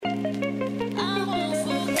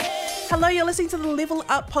Hello, you're listening to the Level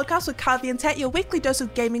Up podcast with Carvey and Tat, your weekly dose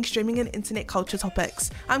of gaming, streaming and internet culture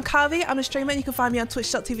topics. I'm Carvey, I'm a streamer and you can find me on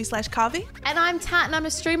twitch.tv/Carvey. And I'm Tat and I'm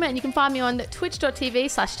a streamer and you can find me on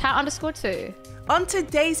twitch.tv/Tat_2. On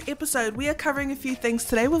today's episode, we are covering a few things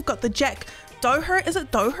today. We've got the Jack Dougherty, is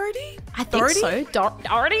it Dougherty? I think so.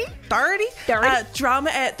 Dougherty? Drama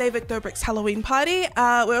at David Dobrik's Halloween party.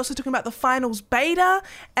 We're also talking about the finals beta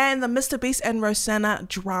and the Mr. Beast and Rosanna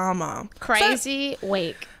drama. Crazy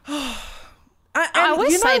week. I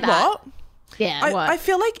always say that. What? Yeah, what? I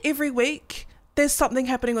feel like every week there's something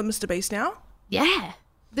happening with Mr. Beast now. Yeah.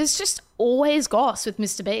 There's just always goss with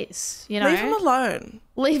Mr. Beast, you know? Leave him alone.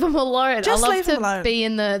 Leave him alone. Just I love leave him to alone. be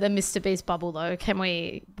in the Mr. Beast bubble though. Can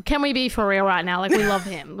we be for real right now? Like, we love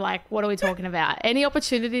him. Like, what are we talking about? Any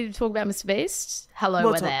opportunity to talk about Mr. Beast? Hello,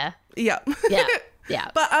 we're there. Yeah. Yeah.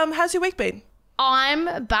 But how's your week been?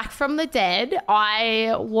 I'm back from the dead.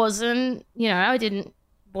 I wasn't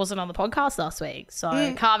on the podcast last week. So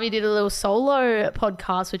Carvey did a little solo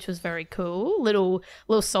podcast, which was very cool. Little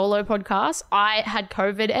solo podcast. I had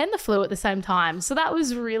COVID and the flu at the same time. So that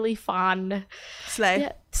was really fun. Slay.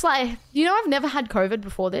 Yeah, slay. You know, I've never had COVID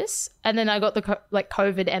before this. And then I got the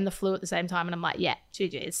COVID and the flu at the same time. And I'm like, yeah,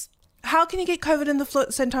 GG's. How can you get COVID and the flu at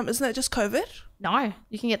the same time? Isn't it just COVID? No,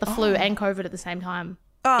 you can get the flu and COVID at the same time.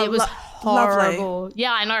 Oh, it was horrible. Lovely.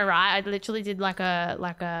 Yeah, I know, right? I literally did like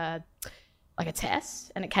a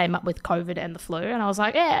test and it came up with COVID and the flu and I was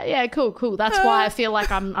like, yeah, cool. That's why I feel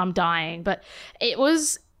like I'm dying. But it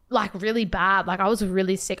was like really bad. Like I was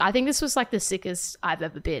really sick. I think this was like the sickest I've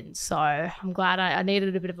ever been. So I'm glad I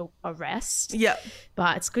needed a bit of a rest. Yeah.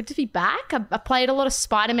 But it's good to be back. I played a lot of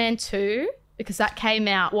Spiderman 2 because that came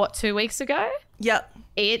out, 2 weeks ago? Yep.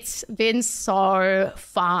 It's been so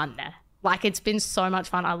fun. Like it's been so much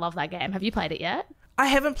fun. I love that game. Have you played it yet? I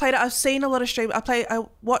haven't played it. I've seen a lot of stream. I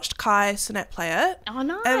watched Kai Sinet play it. Oh,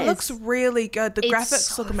 nice. And it looks really good. The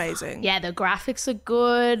graphics look amazing. Fun. Yeah, the graphics are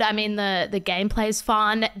good. I mean, the gameplay is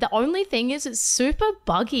fun. The only thing is it's super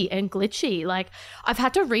buggy and glitchy. Like, I've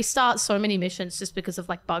had to restart so many missions just because of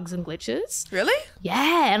like bugs and glitches. Really?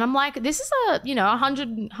 Yeah. And I'm like, this is a,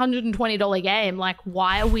 $120 game. Like,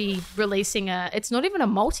 why are we releasing it's not even a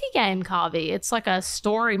multi-game, Carvey. It's like a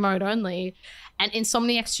story mode only. And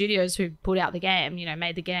Insomniac Studios, who put out the game,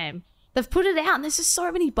 made the game, they've put it out and there's just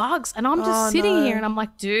so many bugs. And I'm just sitting here and I'm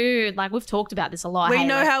like, dude, like we've talked about this a lot. We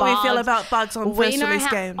know how we feel about bugs on first release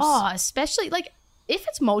games. Oh, especially like if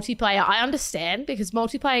it's multiplayer, I understand because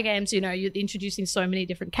multiplayer games, you're introducing so many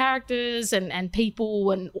different characters and people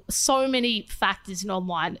and so many factors in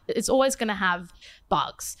online. It's always going to have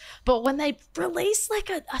bugs. But when they release like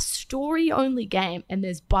a story-only game and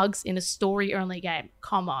there's bugs in a story-only game,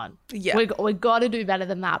 come on. Yeah. We got to do better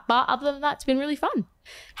than that. But other than that, it's been really fun.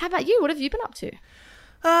 How about you? What have you been up to?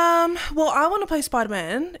 Well, I want to play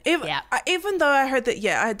Spider-Man. Even though I heard that,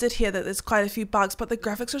 I did hear that there's quite a few bugs, but the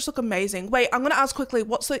graphics just look amazing. Wait, I'm going to ask quickly,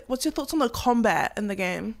 what's your thoughts on the combat in the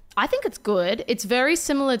game? I think it's good. It's very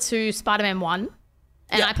similar to Spider-Man 1.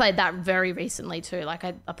 And I played that very recently too. Like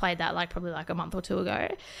I played that probably a month or two ago.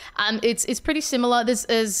 It's pretty similar.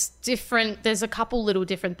 There's a couple little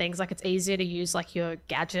different things. Like it's easier to use like your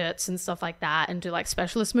gadgets and stuff like that and do like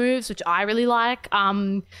specialist moves, which I really like.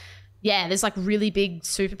 There's like really big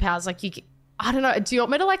superpowers. Like I don't know. Do you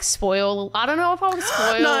want me to like spoil? I don't know if I want to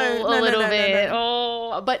spoil a little bit.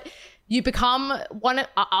 No. Oh, but you become one.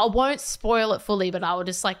 I won't spoil it fully, but I will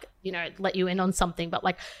just like, let you in on something. But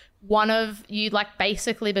like one of you like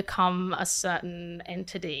basically become a certain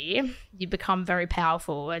entity. You become very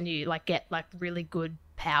powerful and you like get like really good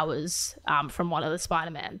powers from one of the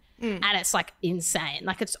Spider-Man. And it's like insane.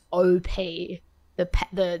 Like it's OP.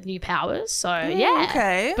 The new powers, so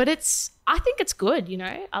okay. But I think it's good.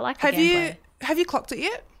 I like the gameplay. Have you clocked it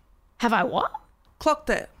yet? Have I what?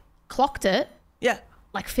 Clocked it. Yeah.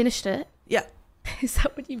 Like finished it? Yeah. Is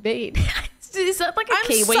that what you mean? Is that like a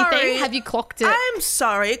Kiwi thing? Have you clocked it? I'm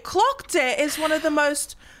sorry. Clocked it is one of the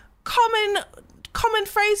most common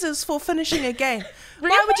phrases for finishing a game.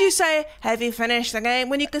 Really? Why would you say, have you finished the game,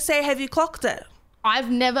 when you could say, have you clocked it?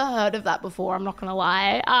 I've never heard of that before. I'm not going to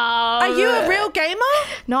lie. Are you a real gamer?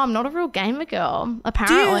 No, I'm not a real gamer girl,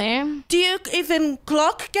 apparently. Do you even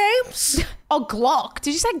clock games? Oh, Glock.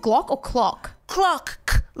 Did you say Glock or clock?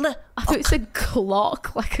 Clock. I thought you said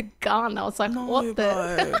clock, like a gun. I was like, no, what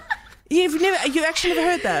the? You actually never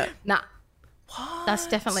heard that? Nah. What? That's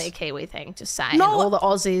definitely a Kiwi thing, just saying. No. All the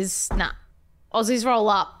Aussies, nah. Aussies roll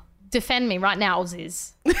up. Defend me right now,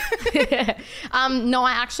 Aussies. No,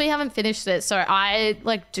 I actually haven't finished it. So I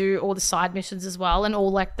like do all the side missions as well and all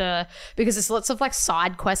like because there's lots of like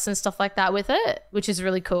side quests and stuff like that with it, which is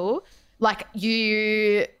really cool. Like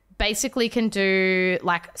you basically can do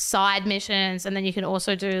like side missions, and then you can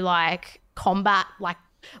also do like combat, like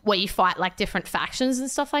where you fight like different factions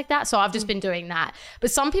and stuff like that. So I've just been doing that.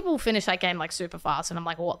 But some people finish that game like super fast, and I'm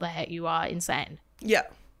like, what the heck? You are insane. Yeah.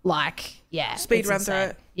 Like, yeah. Speed run through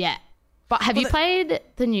it. Yeah. But have you played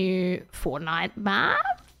the new Fortnite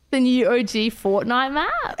map? The new OG Fortnite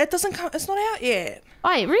map? It doesn't come, it's not out yet.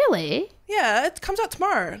 Wait, really? Yeah, it comes out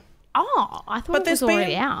tomorrow. Oh, I thought it was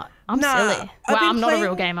already out. I'm silly. Well, I'm not a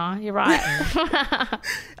real gamer. You're right.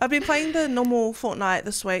 I've been playing the normal Fortnite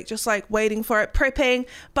this week, just like waiting for it, prepping.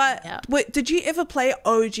 But wait, did you ever play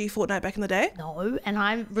OG Fortnite back in the day? No, and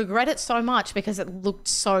I regret it so much because it looked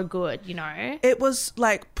so good, you know? It was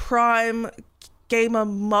like prime gamer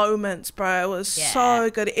moments, bro. It was so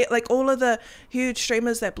good. It, like all of the huge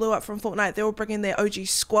streamers that blew up from Fortnite, they were bringing their OG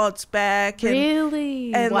squads back. And,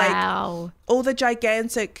 really? And wow. like all the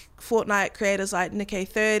gigantic Fortnite creators like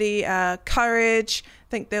Nick30, Courage. I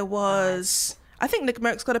think there was... I think Nick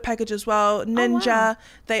Merck's got a package as well. Ninja. Wow.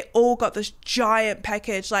 They all got this giant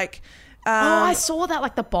package. Like, I saw that,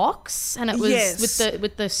 like the box, and it was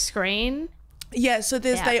with the screen. Yeah, so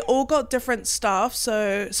they all got different stuff.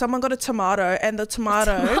 So someone got a tomato, and the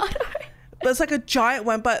tomato but it's like a giant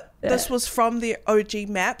one, but this was from the OG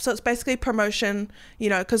map. So it's basically promotion, you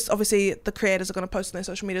know, because obviously the creators are going to post on their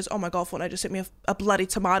social medias, oh my God, Fortnite just sent me a bloody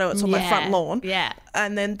tomato. It's on my front lawn. Yeah.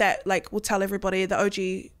 And then that like will tell everybody the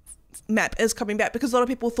OG map is coming back, because a lot of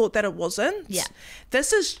people thought that it wasn't. Yeah.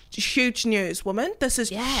 This is huge news, woman. This is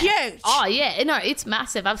huge. Oh yeah, no, it's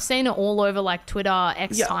massive. I've seen it all over like Twitter,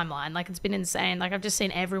 X timeline. Like it's been insane. Like I've just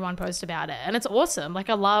seen everyone post about it, and it's awesome. Like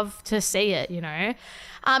I love to see it, you know.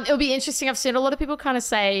 It'll be interesting. I've seen a lot of people kind of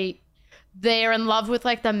say they're in love with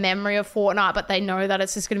like the memory of Fortnite, but they know that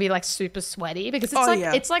it's just going to be like super sweaty, because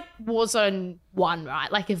it's it's like Warzone 1, right?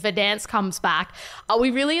 Like if Verdansk comes back, are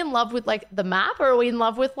we really in love with like the map, or are we in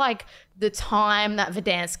love with like the time that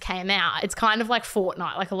Verdansk came out? It's kind of like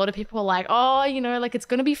Fortnite. Like a lot of people are like, oh, you know, like it's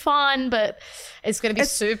going to be fun, but it's going to be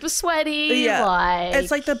super sweaty. Yeah. Like,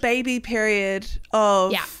 it's like the baby period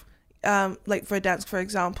of like Verdansk, for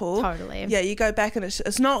example. Totally. Yeah, you go back and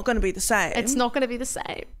it's not going to be the same. It's not going to be the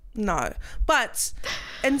same. No, but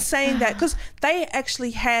in saying that, because they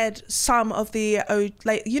actually had some of the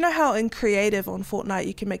like, you know how in creative on Fortnite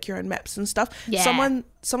you can make your own maps and stuff. Yeah.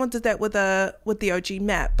 Someone did that with the OG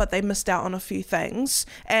map, but they missed out on a few things,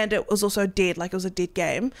 and it was also dead. Like it was a dead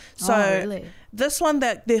game. So really? This one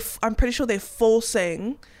that I'm pretty sure they're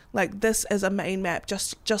forcing like this as a main map,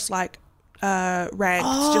 just like ranked.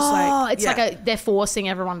 Just like it's like they're forcing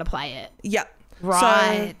everyone to play it. Yeah.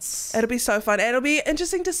 Right. So it'll be so fun. And it'll be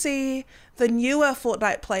interesting to see the newer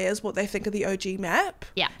Fortnite players, what they think of the OG map.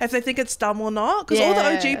 Yeah. If they think it's dumb or not. Because all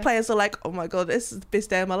the OG players are like, oh my God, this is the best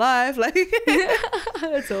day of my life. Like,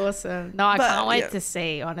 that's awesome. No, I can't wait to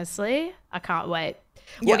see, honestly. I can't wait.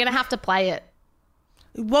 We're going to have to play it.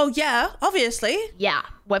 Well, yeah, obviously. Yeah,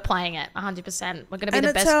 we're playing it 100%. We're going to be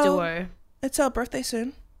the best duo. It's our birthday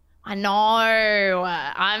soon. I know.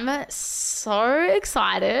 I'm so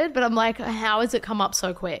excited, but I'm like, how has it come up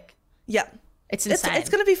so quick? Yeah. It's insane.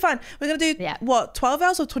 It's going to be fun. We're going to do, what, 12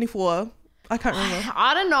 hours or 24? I can't remember.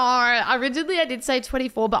 I don't know. Originally, I did say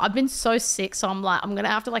 24, but I've been so sick, so I'm like, I'm going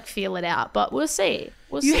to have to like feel it out, but we'll see.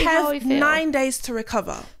 We'll see how we feel. You have 9 days to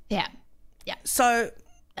recover. Yeah. Yeah. So...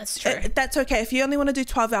 That's true. That's okay. If you only want to do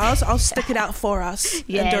 12 hours, I'll stick it out for us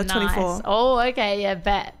and do a 24. Nice. Oh, okay. Yeah,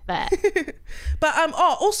 bet. But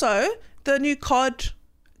also the new COD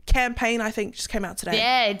campaign, I think, just came out today.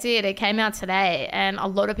 Yeah, it did. It came out today, and a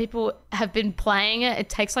lot of people have been playing it. It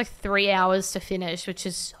takes like 3 hours to finish, which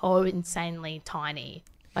is so insanely tiny.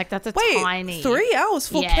 Like that's tiny 3 hours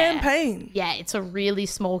for campaign. Yeah, it's a really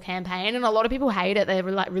small campaign, and a lot of people hate it. They're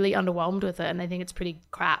like really underwhelmed with it, and they think it's pretty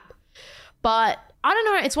crap. But I don't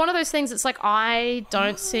know. It's one of those things. It's like I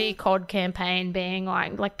don't see COD campaign being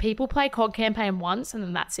like people play COD campaign once and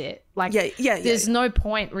then that's it. Like there's no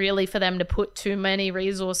point really for them to put too many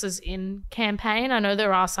resources in campaign. I know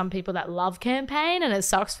there are some people that love campaign, and it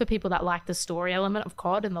sucks for people that like the story element of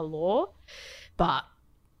COD and the lore. But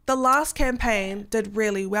the last campaign did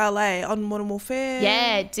really well, on Modern Warfare.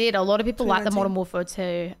 Yeah, it did. A lot of people like the Modern Warfare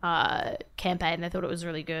 2 campaign. They thought it was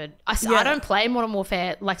really good. I don't play Modern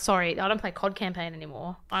Warfare. I don't play COD campaign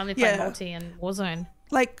anymore. I only play Multi and Warzone.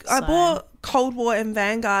 Like, I bought Cold War and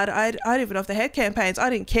Vanguard. I don't even know if they had campaigns. I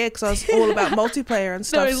didn't care because I was all about multiplayer and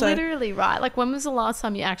stuff. No, literally, right? Like, when was the last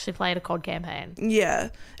time you actually played a COD campaign? Yeah.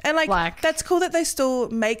 And, like that's cool that they still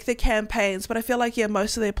make the campaigns, but I feel like,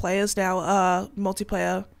 most of their players now are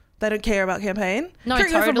multiplayer. They don't care about campaign. No,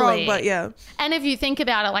 correct me if I'm wrong, but yeah. And if you think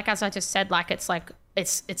about it, like, as I just said, like,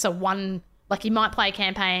 it's a one Like, you might play a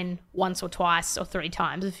campaign once or twice or 3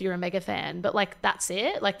 times if you're a mega fan, but, like, that's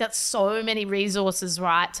it. Like, that's so many resources,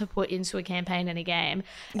 right, to put into a campaign in a game.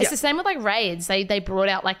 It's the same with, like, raids. They brought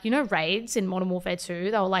out, like, you know, raids in Modern Warfare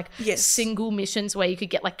 2. They were, like, single missions where you could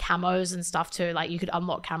get, like, camos and stuff too. Like, you could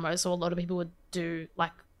unlock camos. So a lot of people would do,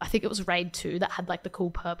 like, I think it was Raid 2 that had, like, the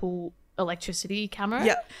cool purple electricity camo.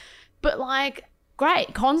 Yeah. But, like,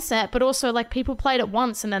 great concept, but also, like, people played it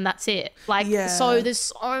once and then that's it. Like, so there's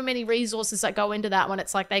so many resources that go into that when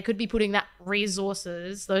it's like they could be putting those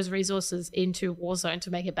resources into Warzone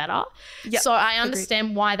to make it better. So I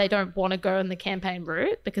understand why they don't want to go in the campaign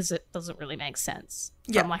route, because it doesn't really make sense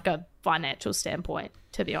from like a financial standpoint,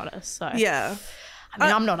 to be honest. So I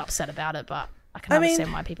mean, I'm not upset about it, but I can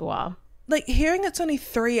understand why people are. Like, hearing it's only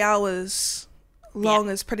 3 hours long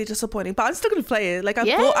is pretty disappointing, but I'm still gonna play it. Like, I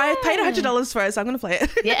paid $100 for it, so I'm gonna play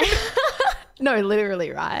it. No,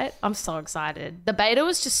 literally, right? I'm so excited. The beta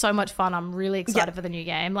was just so much fun. I'm really excited for the new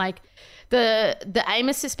game. Like, the aim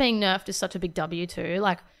assist being nerfed is such a big W too.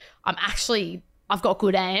 Like, I've got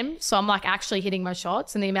good aim, so I'm, like, actually hitting my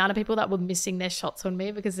shots, and the amount of people that were missing their shots on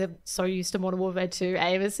me because they're so used to Modern Warfare 2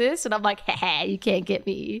 aim assist, and I'm like, haha, you can't get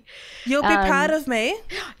me. You'll be proud of me.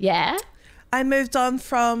 Yeah. I moved on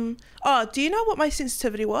from... Oh, do you know what my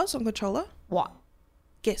sensitivity was on controller? What?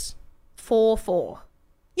 Guess. 4-4.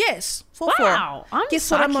 Yes, 4-4. Wow.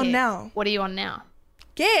 Guess what I'm on now. What are you on now?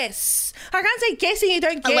 Guess. I can't say guessing, you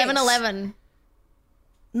don't guess. 11-11.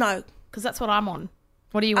 No. Because that's what I'm on.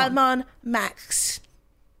 What are you on? I'm on max.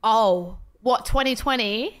 Oh, what,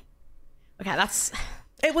 2020? Okay, that's...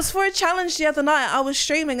 It was for a challenge the other night. I was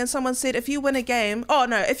streaming and someone said, if you win a game... Oh,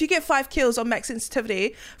 no. If you get 5 kills on max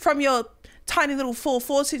sensitivity from your tiny little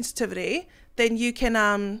 4-4 sensitivity, then you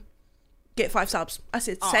can get 5 subs. I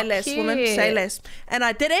said, say less, cute. woman. Say less. And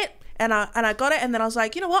I did it. And I got it. And then I was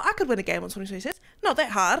like, you know what? I could win a game on 2026. Not that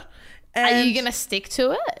hard. And are you going to stick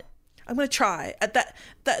to it? I'm going to try.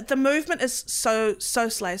 The movement is so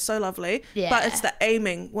slay, so lovely. Yeah. But it's the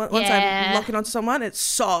aiming. Once I'm locking onto someone, it's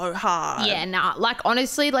so hard. Yeah, nah. Like,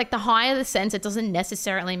 honestly, like, the higher the sense, it doesn't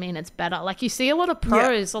necessarily mean it's better. Like, you see a lot of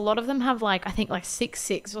pros. A lot of them have, like, I think, like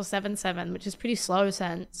 6-6 or 7-7, which is pretty slow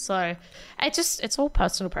sense. So it's all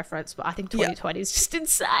personal preference. But I think 2020 is just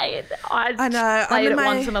insane. I know. Played it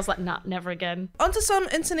once and I was like, nah, never again. Onto some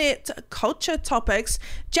internet culture topics.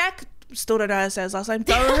 Jack... Still don't know how to say his last name.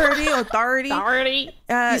 Dougherty or Dougherty. Dougherty.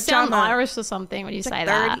 You sound Irish or something when you say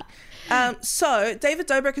that. So David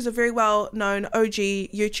Dobrik is a very well-known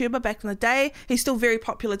OG YouTuber back in the day. He's still very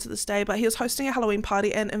popular to this day, but he was hosting a Halloween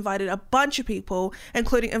party and invited a bunch of people,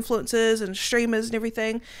 including influencers and streamers and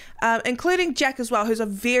everything, including Jack as well, who's a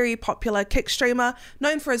very popular Kick streamer,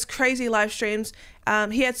 known for his crazy live streams.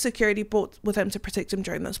 He had security brought with him to protect him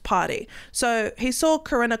during this party. So he saw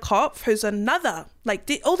Corinna Kopf, who's another, like,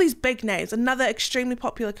 all these big names, another extremely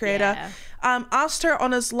popular creator, asked her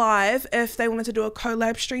on his live if they wanted to do a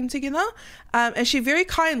collab stream together. And she very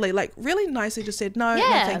kindly, like, really nicely just said, no,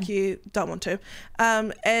 thank you, don't want to.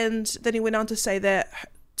 And then he went on to say that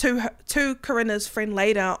to Corinna's friend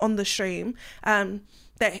later on the stream,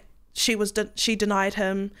 that she denied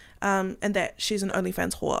him, and that she's an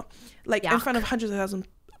OnlyFans whore, like, in front of hundreds of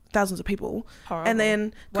thousands of people. Horrible. And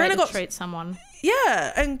then Corinna got treat someone.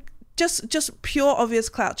 Yeah, and just pure obvious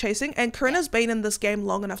clout chasing. And Corinna's been in this game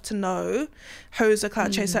long enough to know who's a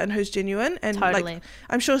clout chaser and who's genuine. And like,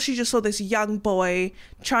 I'm sure she just saw this young boy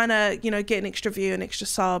trying to, get an extra view, an extra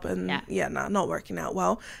sub, and not working out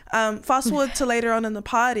well. Fast forward to later on in the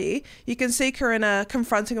party, you can see Corinna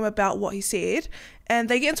confronting him about what he said, and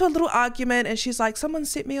they get into a little argument, and she's like, someone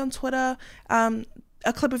sent me on Twitter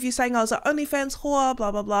a clip of you saying I was an OnlyFans whore, blah,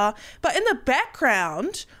 blah, blah. But in the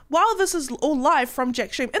background, while this is all live from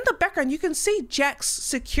Jack's stream, in the background, you can see Jack's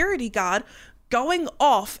security guard going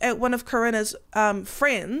off at one of Corinna's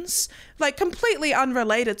friends, like, completely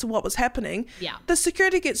unrelated to what was happening. Yeah. The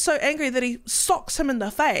security gets so angry that he socks him in the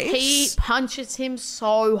face. He punches him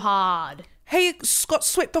so hard. He got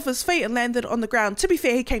swept off his feet and landed on the ground. To be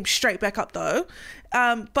fair, he came straight back up though.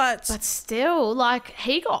 But still, like,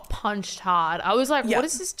 he got punched hard. I was like, what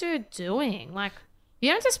is this dude doing? Like,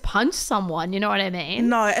 you don't just punch someone, you know what I mean?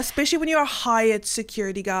 No, especially when you're a hired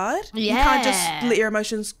security guard. Yeah. You can't just let your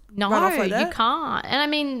emotions run off like that. No, you can't. And I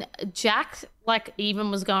mean, Jack, like,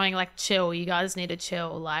 even was going, like, chill. You guys need to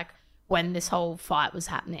chill, like, when this whole fight was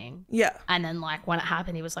happening. Yeah. And then, like, when it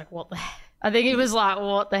happened, he was like, what the heck? I think he was like,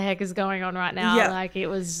 what the heck is going on right now? Yeah. Like,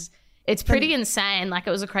 it's pretty insane. Like, it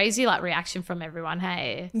was a crazy, like, reaction from everyone,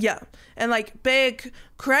 hey? Yeah. And, like, big,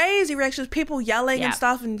 crazy reactions, people yelling and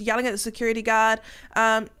stuff and yelling at the security guard.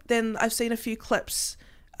 Then I've seen a few clips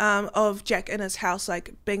of Jack in his house,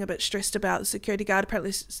 like being a bit stressed about the security guard.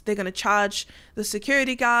 Apparently they're going to charge the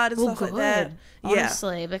security guard and stuff like that.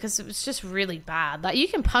 Honestly, because it was just really bad. Like, you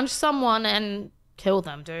can punch someone and kill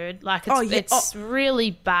them, dude. Like, it's really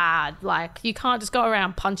bad. Like, you can't just go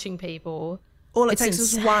around punching people. All it takes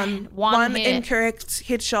is one incorrect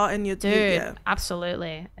headshot and you're... Dude,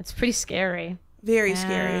 absolutely. It's pretty scary. Very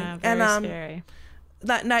scary. Very scary.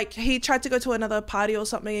 Like, he tried to go to another party or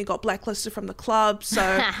something. He got blacklisted from the club. So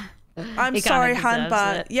I'm sorry, hun,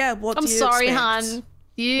 but what do you expect? I'm sorry, hun.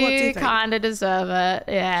 You kind of deserve it.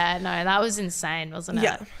 Yeah, no, that was insane, wasn't it?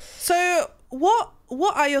 Yeah. So what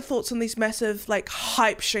are your thoughts on these massive, like,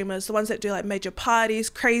 hype streamers, the ones that do like major parties,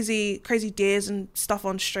 crazy dares and stuff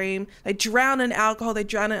on stream? They drown in alcohol, they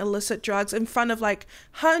drown in illicit drugs in front of like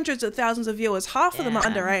hundreds of thousands of viewers. Half of them are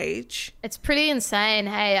underage. It's pretty insane.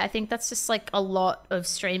 Hey, I think that's just like a lot of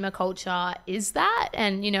streamer culture is that,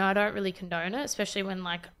 and you know, I don't really condone it, especially when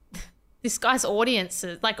like this guy's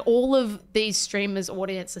audiences, like all of these streamers'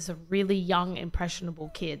 audiences are really young, impressionable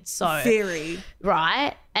kids. So very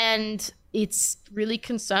right, and it's really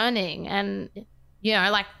concerning. And you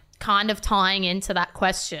know, like, kind of tying into that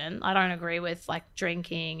question, I don't agree with like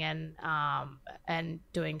drinking and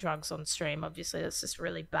doing drugs on stream. Obviously that's just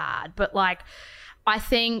really bad, but like, I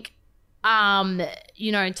think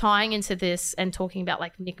you know, tying into this and talking about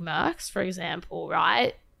like Nick Merckx, for example,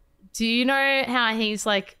 right? Do you know how he's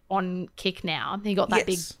like on Kick now? He got that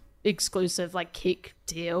big exclusive like Kick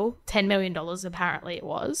deal, $10 million apparently it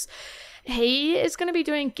was. He is going to be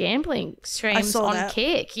doing gambling streams on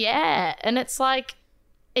Kick. Yeah. And it's like,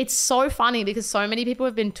 it's so funny because so many people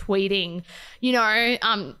have been tweeting, you know,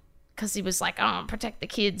 because he was like, oh, protect the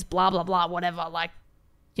kids, blah, blah, blah, whatever. Like,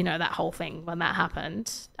 you know, that whole thing when that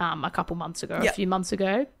happened a couple months ago, a few months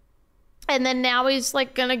ago. And then now he's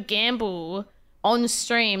like going to gamble on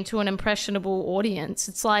stream to an impressionable audience.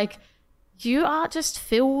 It's like, you are just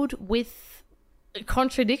filled with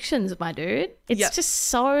contradictions, my dude. It's just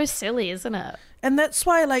so silly, isn't it? And that's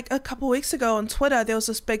why, like, a couple weeks ago on Twitter, there was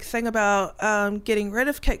this big thing about getting rid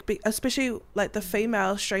of Kick, especially like the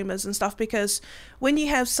female streamers and stuff, because when you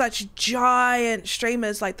have such giant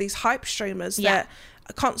streamers, like these hype streamers that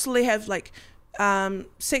constantly have like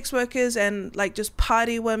sex workers and like just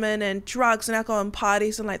party women and drugs and alcohol and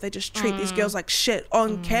parties, and like they just treat these girls like shit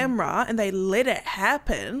on camera and they let it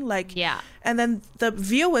happen, like, and then the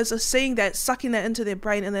viewers are seeing that, sucking that into their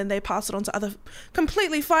brain, and then they pass it on to other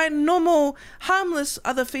completely fine, normal, harmless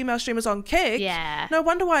other female streamers on Kick. No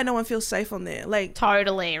wonder why no one feels safe on there. Like,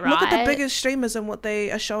 totally, right? Look at the biggest streamers and what they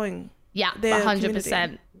are showing.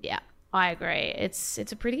 100%. Yeah, I agree. It's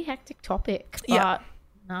a pretty hectic topic, but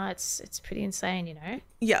no, it's pretty insane, you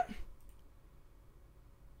know?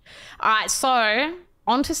 All right, so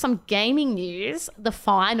on to some gaming news. The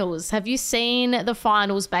finals. Have you seen the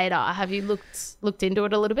finals beta? Have you looked into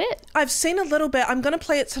it a little bit? I've seen a little bit. I'm going to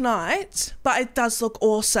play it tonight, but it does look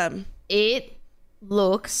awesome. It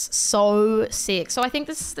looks so sick. So I think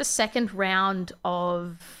this is the second round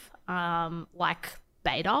of like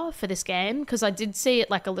beta for this game, because I did see it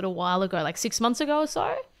like a little while ago, like 6 months ago or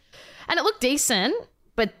so, and it looked decent.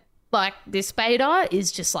 But like, this beta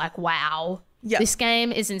is just like, wow, this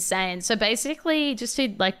game is insane. So basically, just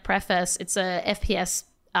to like preface, it's a FPS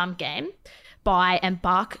game by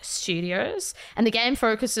Embark Studios, and the game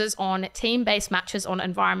focuses on team-based matches on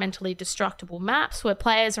environmentally destructible maps where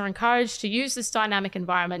players are encouraged to use this dynamic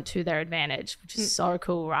environment to their advantage, which is so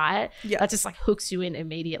cool, right? That just like hooks you in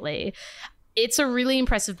immediately. It's a really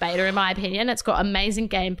impressive beta, in my opinion. It's got amazing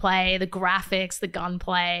gameplay, the graphics, the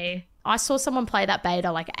gunplay. I saw someone play that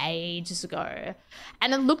beta like ages ago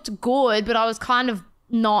and it looked good, but I was kind of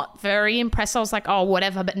not very impressed. I was like, oh,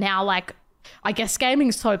 whatever. But now, like, I guess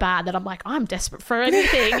gaming's so bad that I'm like, I'm desperate for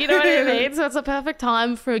anything. You know what I mean? So it's a perfect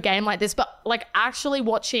time for a game like this. But like, actually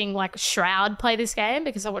watching like Shroud play this game,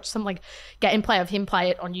 because I watched some like gameplay of him play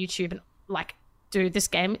it on YouTube, and like, dude, this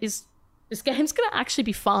game's gonna actually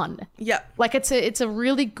be fun. Like, it's a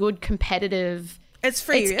really good competitive. It's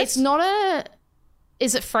free. It's not a.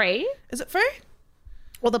 Is it free? Is it free?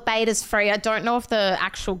 Well, the beta's free. I don't know if the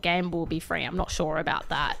actual game will be free. I'm not sure about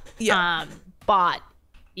that. But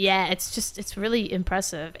yeah, it's really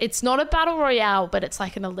impressive. It's not a battle royale, but it's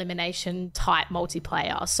like an elimination type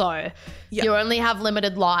multiplayer. So you only have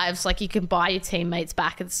limited lives. Like, you can buy your teammates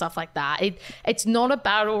back and stuff like that. It's not a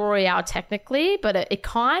battle royale technically, but it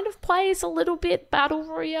kind of plays a little bit battle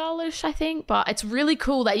royale-ish, I think. But it's really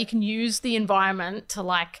cool that you can use the environment to,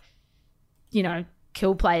 like, you know,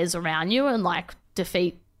 kill players around you and like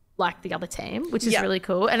defeat like the other team, which is really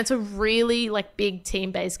cool. And it's a really like big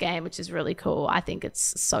team-based game, which is really cool. I think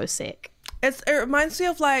it's so sick. It reminds me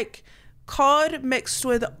of like COD mixed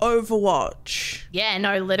with Overwatch. Yeah,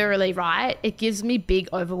 no, literally, right? It gives me big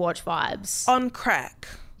Overwatch vibes. On crack.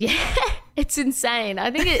 Yeah, it's insane. I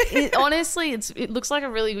think it honestly, it looks like a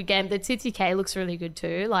really good game. The TTK looks really good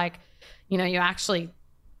too. Like, you know, you actually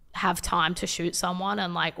have time to shoot someone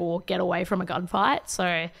and like, or get away from a gunfight. So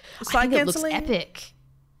I think it looks epic.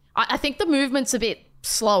 I think the movement's a bit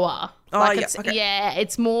slower. Oh, like yeah. It's, okay. yeah,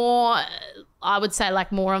 it's more, I would say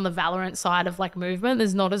like more on the Valorant side of like movement.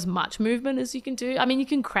 There's not as much movement as you can do. I mean, you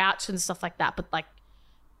can crouch and stuff like that, but like,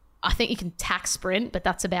 I think you can tack sprint, but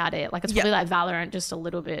that's about it. Like it's probably like Valorant, just a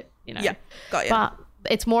little bit, you know. Yeah, got you. But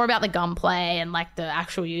it's more about the gunplay and like the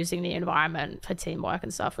actual using the environment for teamwork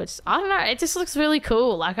and stuff, which I don't know. It just looks really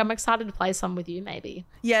cool. Like I'm excited to play some with you maybe.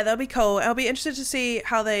 Yeah, that'll be cool. I'll be interested to see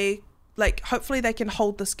how they, like, hopefully they can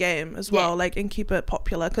hold this game as well, like, and keep it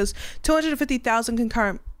popular, because 250,000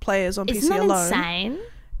 concurrent players on Isn't PC that alone insane?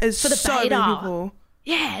 Is for the so beta. many people.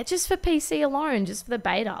 Yeah, just for PC alone, just for the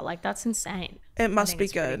beta. Like that's insane. It must be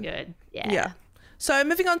it's good. pretty good. Yeah. Yeah. So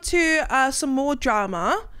moving on to some more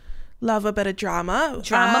drama. Love a bit of drama.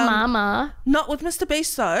 Drama mama. Not with Mr.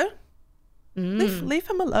 Beast though. Leave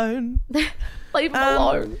him alone. Leave him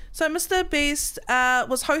alone. So Mr. Beast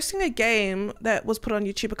was hosting a game that was put on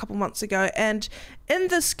YouTube a couple months ago, and in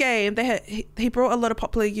this game he brought a lot of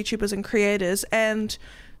popular YouTubers and creators, and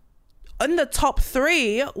in the top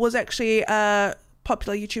 3 was actually a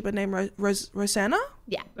popular YouTuber named Rosanna.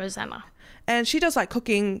 Yeah, Rosanna. And she does like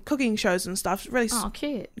cooking shows and stuff. Really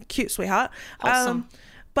cute sweetheart. Awesome.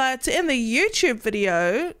 But in the YouTube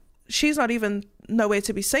video, she's not even nowhere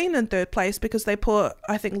to be seen in 3rd place, because they put,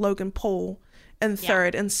 I think, Logan Paul in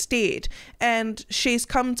 3rd instead. And she's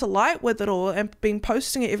come to light with it all and been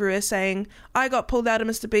posting it everywhere saying, I got pulled out of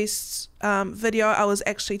Mr. Beast's video. I was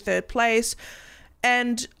actually 3rd place.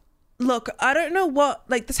 And look, I don't know what,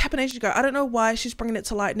 like, this happened ages ago. I don't know why she's bringing it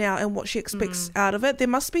to light now and what she expects out of it. There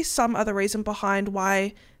must be some other reason behind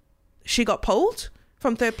why she got pulled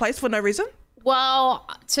from 3rd place for no reason. Well,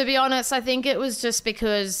 to be honest, I think it was just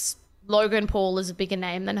because Logan Paul is a bigger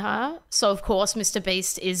name than her. So, of course, Mr.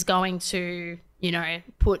 Beast is going to, you know,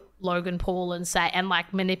 put Logan Paul and say, and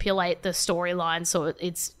like manipulate the storyline so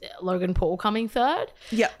it's Logan Paul coming 3rd.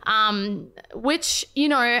 Yeah. Which, you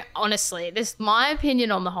know, honestly, this my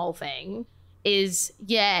opinion on the whole thing is,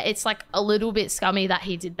 yeah, it's like a little bit scummy that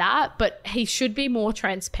he did that, but he should be more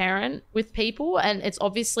transparent with people, and it's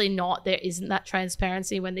obviously not. There isn't that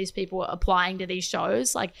transparency when these people are applying to these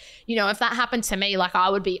shows. Like, you know, if that happened to me, like I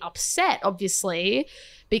would be upset, obviously,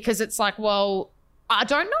 because it's like, well, I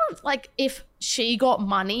don't know if she got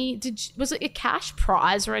money. Was it a cash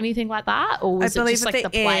prize or anything like that, or was it just like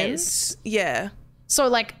the players? Yeah. So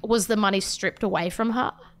like, was the money stripped away from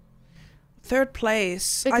her? 3rd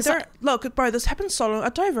place. Because I don't look, bro. This happened so long. I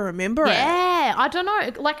don't even remember it. Yeah, I don't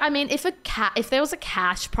know. Like, I mean, if there was a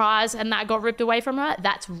cash prize and that got ripped away from her,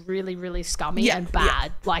 that's really, really scummy and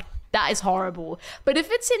bad. Yeah. Like, that is horrible. But if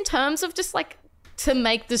it's in terms of just like to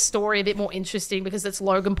make the story a bit more interesting, because it's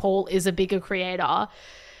Logan Paul is a bigger creator,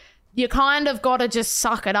 you kind of got to just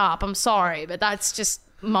suck it up. I'm sorry, but that's just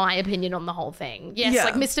my opinion on the whole thing. Yes,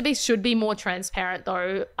 like Mr. Beast should be more transparent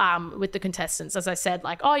though, with the contestants. As I said,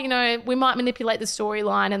 like, oh, you know, we might manipulate the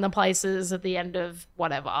storyline and the places at the end of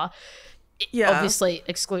whatever. Yeah. Obviously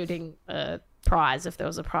excluding a prize if there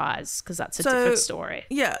was a prize, because that's a different story.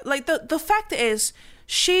 Yeah, like the fact is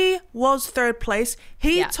she was 3rd place.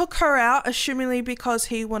 He took her out assumingly because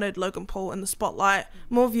he wanted Logan Paul in the spotlight.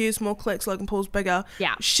 More views, more clicks, Logan Paul's bigger.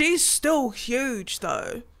 Yeah. She's still huge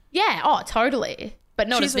though. Yeah, oh, totally. But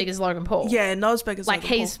not as big as Logan Paul. Yeah, not as big as Logan Paul.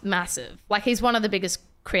 Like, he's massive. Like, he's one of the biggest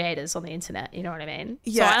creators on the internet, you know what I mean?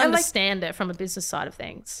 Yeah. So I understand it from a business side of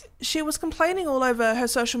things. She was complaining all over her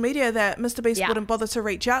social media that Mr. Beast wouldn't bother to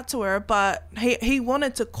reach out to her, but he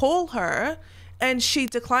wanted to call her and she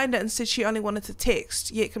declined it and said she only wanted to text,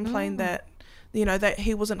 yet complained that, you know, that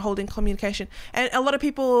he wasn't holding communication. And a lot of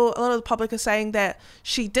the public are saying that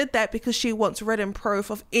she did that because she wants written proof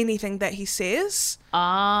of anything that he says.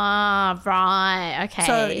 Ah, right. Okay.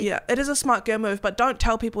 So, yeah, it is a smart girl move, but don't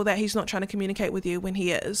tell people that he's not trying to communicate with you when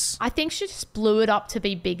he is. I think she just blew it up to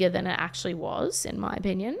be bigger than it actually was, in my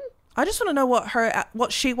opinion. I just want to know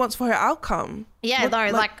what she wants for her outcome. Yeah,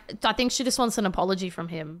 like I think she just wants an apology from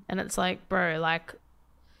him. And it's like, bro, like,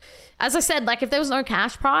 as I said, like, if there was no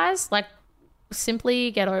cash prize, like,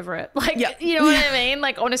 simply get over it. Like, you know what I mean?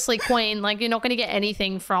 Like, honestly, Queen, like, you're not going to get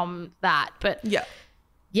anything from that. But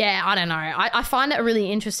yeah, I don't know. I find it a really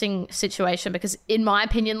interesting situation because, in my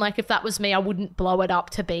opinion, like, if that was me, I wouldn't blow it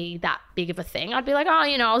up to be that big of a thing. I'd be like, oh,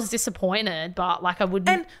 you know, I was disappointed, but like, I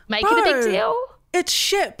wouldn't make it a big deal. It's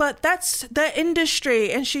shit, but that's the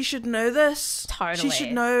industry, and she should know this. Totally. She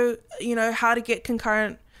should know, how to get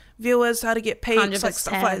concurrent viewers, how to get peaks, like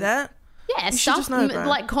stuff like that. Yeah, stuff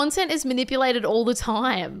like content is manipulated all the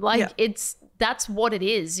time. Like that's what it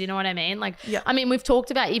is. You know what I mean? Like, I mean, we've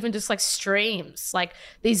talked about even just like streams, like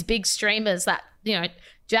these big streamers that,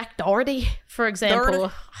 Jack Dougherty, for example.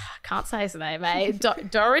 I can't say his name, eh?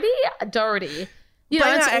 Dougherty. Blame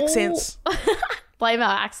our accents. Blame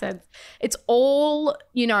our accents. It's all,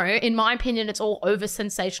 in my opinion, it's all over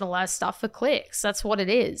sensationalized stuff for clicks. That's what it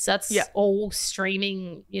is. That's all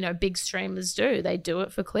streaming, big streamers do. They do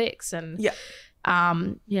it for clicks. And, you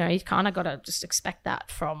kind of got to just expect that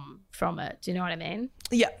from it. Do you know what I mean?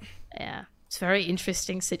 Yeah. Yeah. It's a very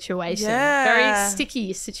interesting situation. Yeah. Very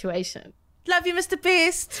sticky situation. Love you, Mr.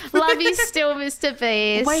 Beast. Love you still, Mr.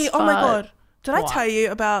 Beast. Wait, oh my God. Did I tell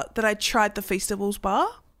you about that I tried the Feastables bar?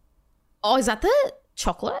 Oh, is that the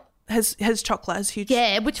chocolate? His chocolate is huge.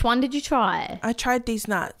 Yeah, which one did you try? I tried these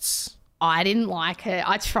nuts. I didn't like it.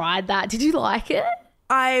 I tried that. Did you like it?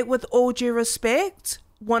 I, with all due respect,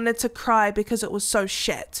 wanted to cry because it was so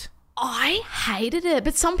shit. I hated it,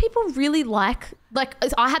 but some people really like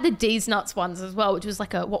I had the D's Nuts ones as well, which was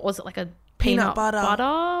like a peanut butter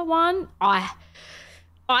one.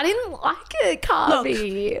 I didn't like it,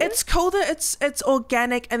 Carby. Look, it's cool that it's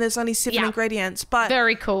organic and there's only 7 ingredients, but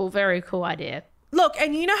very cool idea. Look,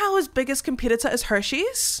 and you know how his biggest competitor is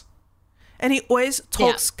Hershey's? And he always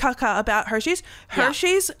talks caca about Hershey's.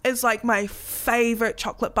 Hershey's is like my favorite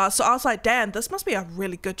chocolate bar. So I was like, damn, this must be a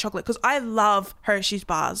really good chocolate because I love Hershey's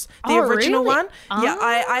bars. The original one. Oh. Yeah,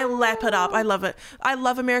 I lap it up. I love it. I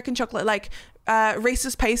love American chocolate, like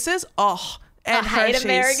Reese's Pieces. Oh, and I hate Hershey's.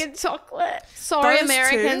 American chocolate. Sorry, those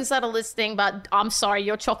Americans that are listening, but I'm sorry,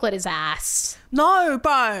 your chocolate is ass. No,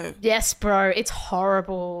 bro. Yes, bro. It's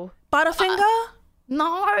horrible. Butterfinger?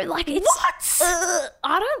 No, like it's... What?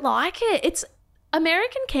 I don't like it. It's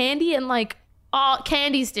American candy and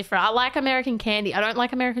candy's different. I like American candy. I don't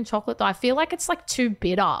like American chocolate though. I feel like it's like too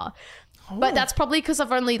bitter. Oh. But that's probably because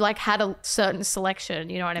I've only like had a certain selection.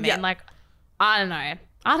 You know what I mean? Yeah. Like, I don't know.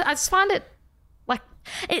 I just find it like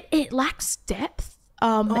it lacks depth. It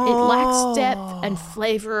lacks depth and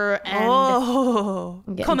flavor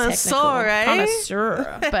and connoisseur, eh?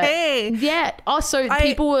 Connoisseur. But yeah. Also,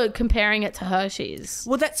 people were comparing it to Hershey's.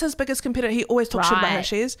 Well, that's his biggest competitor. He always talks shit about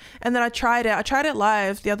Hershey's. And then I tried it. I tried it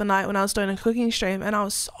live the other night when I was doing a cooking stream, and I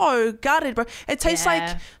was so gutted, bro. It tastes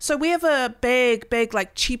like, so we have a big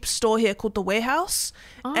like cheap store here called The Warehouse.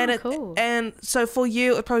 Oh, and cool. And so for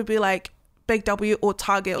you, it'd probably be like Big W or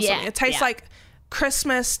Target or something. It tastes like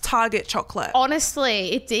Christmas Target chocolate.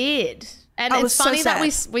 Honestly, it did. And it's funny that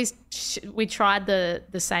we tried the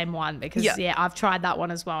same one because I've tried that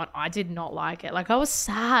one as well and I did not like it. Like I was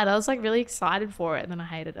sad. I was like really excited for it and then I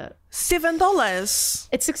hated it. $7.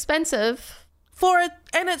 It's expensive. For it,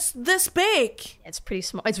 and it's this big. It's pretty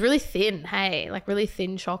small. It's really thin, hey, like really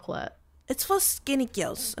thin chocolate. It's for skinny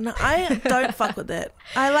girls and I don't fuck with it.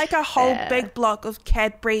 I like a whole big block of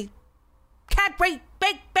Cadbury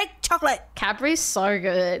big chocolate. Cadbury's so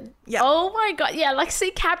good. Yeah. Oh my God. Yeah. Like, see,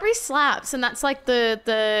 Cadbury slaps, and that's like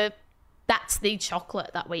that's the chocolate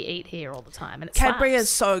that we eat here all the time. And it Cadbury slaps. is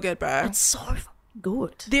so good, bro. It's so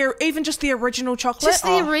good. Even just the original chocolate. Just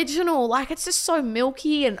the original. Like, it's just so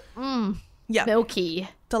milky and milky.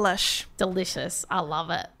 Delicious. I love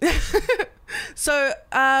it. So,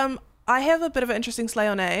 I have a bit of an interesting slay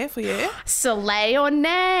or nay for you. Slay or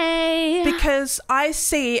nay. Because I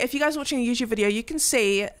see, if you guys are watching a YouTube video, you can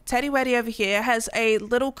see Taddy Waddy over here has a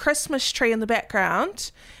little Christmas tree in the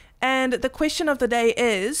background. And the question of the day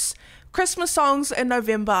is, Christmas songs in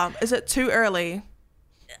November, is it too early?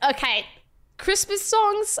 Okay, Christmas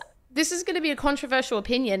songs, this is going to be a controversial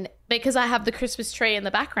opinion because I have the Christmas tree in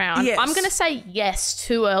the background. Yes. I'm going to say yes,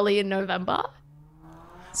 too early in November.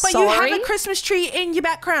 But you have a Christmas tree in your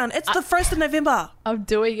background. It's the 1st of November. I'm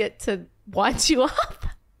doing it to wind you up.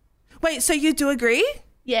 Wait, so you do agree?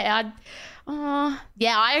 Yeah,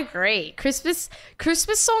 I agree. Christmas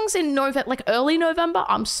songs in November, like early November,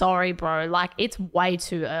 I'm sorry, bro. Like, it's way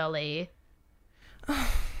too early.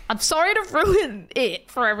 I'm sorry to ruin it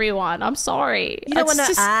for everyone. I'm sorry. You don't want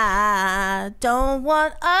to... I don't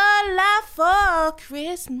want a lot for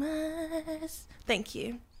Christmas. Thank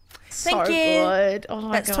you. Thank you. Good. Oh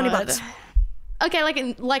my God. That's $20.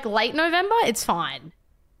 Okay, like late November, it's fine.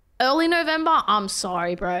 Early November, I'm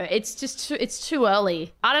sorry, bro. It's just it's too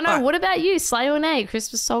early. I don't know. What about you? Slay or nay?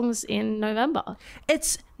 Christmas songs in November?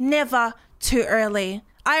 It's never too early.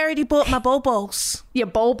 I already bought my baubles. Your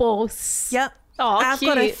baubles. Yep. Oh, I've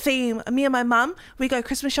got a theme. Me and my mum, we go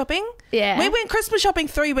Christmas shopping. Yeah. We went Christmas shopping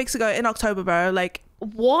 3 weeks ago in October, bro. Like,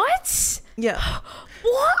 what? Yeah.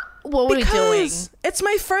 What were we doing? It's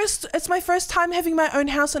my first time having my own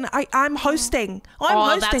house, and I'm hosting. I'm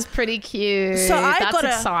hosting. That's pretty cute. So that's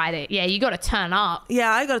exciting. Yeah, you got to turn up.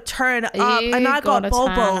 Yeah, I got to turn up, and I got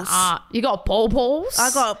bobos. You got bobos?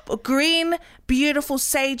 I got green, beautiful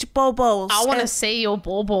sage bobos. I want to see your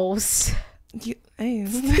bobos.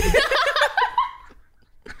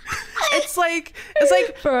 It's like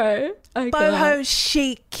bro, boho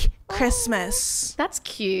chic Christmas. That's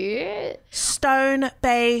cute. Stone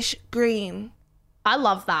beige green. I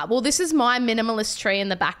love that. Well, this is my minimalist tree in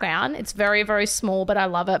the background. It's very, very small, but I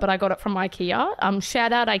love it. But I got it from IKEA.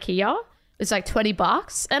 Shout out IKEA. It's like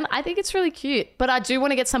 $20, and I think it's really cute. But I do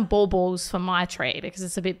want to get some baubles for my tree because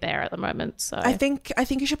it's a bit bare at the moment. So I think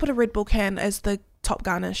you should put a Red Bull can as the top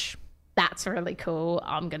garnish. That's really cool.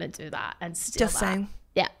 I'm gonna do that and steal Just saying.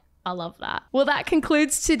 Yeah. I love that. Well, that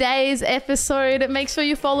concludes today's episode. Make sure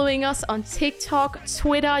you're following us on TikTok,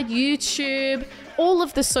 Twitter, YouTube, all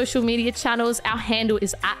of the social media channels. Our handle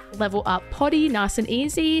is @LevelUpPoddy, nice and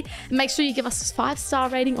easy. Make sure you give us a 5-star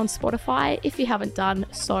rating on Spotify if you haven't done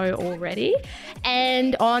so already.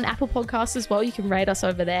 And on Apple Podcasts as well, you can rate us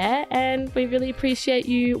over there. And we really appreciate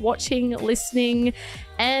you watching, listening,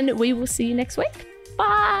 and we will see you next week.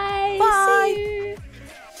 Bye. Bye.